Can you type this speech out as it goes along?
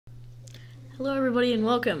Hello, everybody, and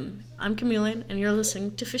welcome. I'm Chameleon, and you're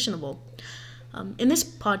listening to Fissionable. In this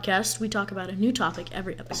podcast, we talk about a new topic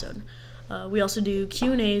every episode. We also do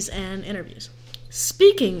Q&As and interviews.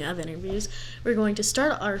 Speaking of interviews, we're going to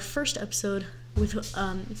start our first episode with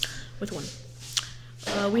one.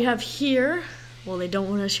 We have here, well, they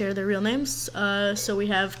don't want to share their real names, so we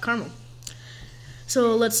have Carmel.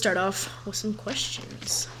 So let's start off with some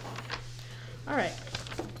questions. All right.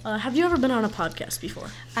 Have you ever been on a podcast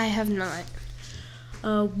before? I have not.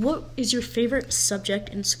 What is your favorite subject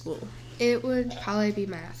in school? It would probably be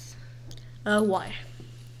math. Why?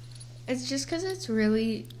 It's just because it's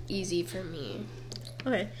really easy for me.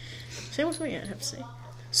 Okay. Same with me, I have to say.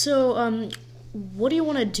 So, what do you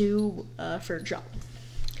want to do for a job?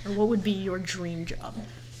 Or what would be your dream job?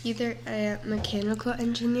 Either a mechanical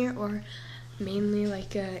engineer or mainly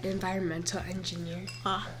like an environmental engineer.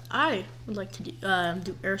 I would like to do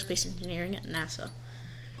aerospace engineering at NASA.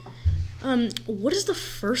 What is the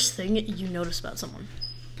first thing you notice about someone?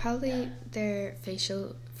 Probably their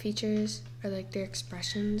facial features or like their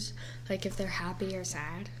expressions, like if they're happy or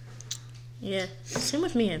sad. Yeah, same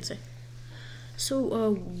with me, I'd say.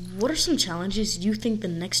 So, what are some challenges you think the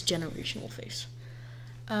next generation will face?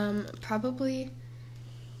 Probably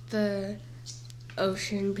the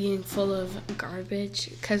ocean being full of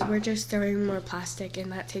garbage because we're just throwing more plastic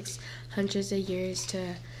and that takes hundreds of years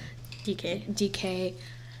to decay.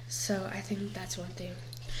 So I think that's one thing.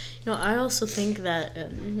 You know, I also think that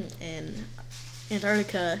in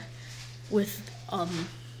Antarctica, with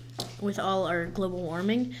all our global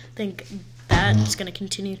warming, I think that's going to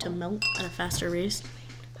continue to melt at a faster rate.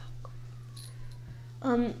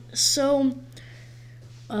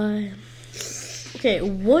 Okay,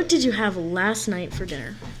 what did you have last night for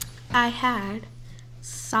dinner? I had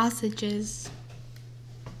sausages.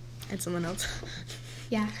 And something else?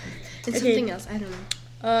 Yeah, and something else, I don't know.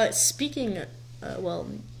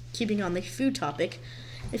 Keeping on the food topic,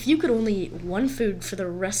 if you could only eat one food for the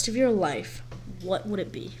rest of your life, what would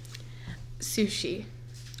it be? Sushi.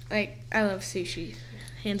 Like, I love sushi.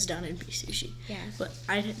 Hands down, it'd be sushi. Yeah. But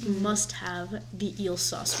I must have the eel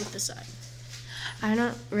sauce with the side. I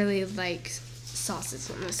don't really like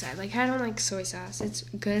sauces on the side. Like, I don't like soy sauce. It's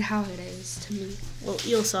good how it is to me. Well,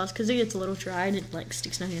 eel sauce, because it gets a little dry and it, like,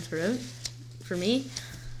 sticks down your throat. For me.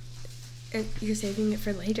 You're saving it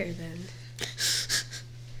for later, then.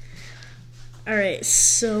 All right,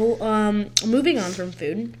 so moving on from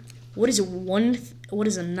food, what is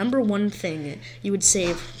the number one thing you would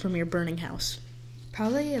save from your burning house?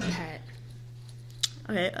 Probably a pet.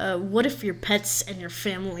 Okay, what if your pets and your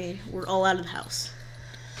family were all out of the house?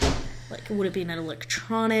 Like, would it be an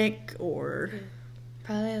electronic or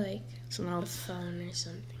probably like something else? A phone or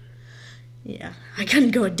something. Yeah, I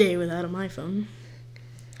couldn't go a day without my phone.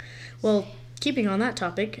 Well, keeping on that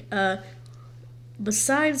topic,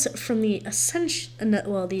 besides from the essentials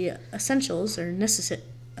or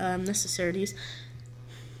necessities,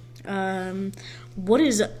 what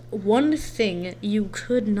is one thing you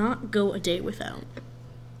could not go a day without?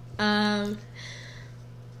 I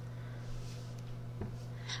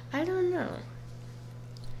don't know.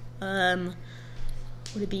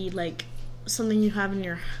 Would it be like something you have in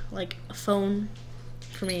your, like a phone?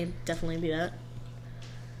 For me, it'd definitely be that.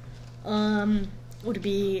 Would it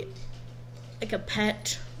be like a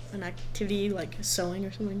pet, an activity like sewing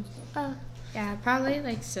or something? Yeah, probably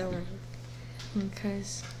like sewing.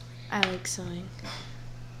 Because I like sewing.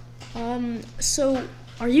 So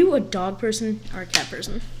are you a dog person or a cat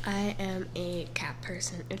person? I am a cat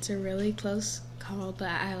person. It's a really close call, but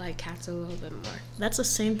I like cats a little bit more. That's the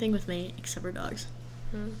same thing with me, except for dogs.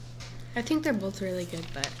 I think they're both really good,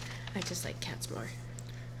 but I just like cats more.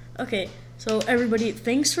 Okay, so everybody,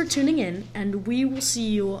 thanks for tuning in, and we will see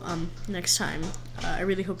you next time. I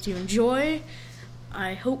really hope you enjoy.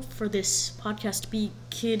 I hope for this podcast to be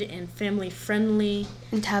kid and family friendly.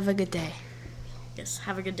 And have a good day. Yes,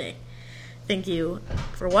 have a good day. Thank you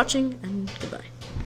for watching, and goodbye.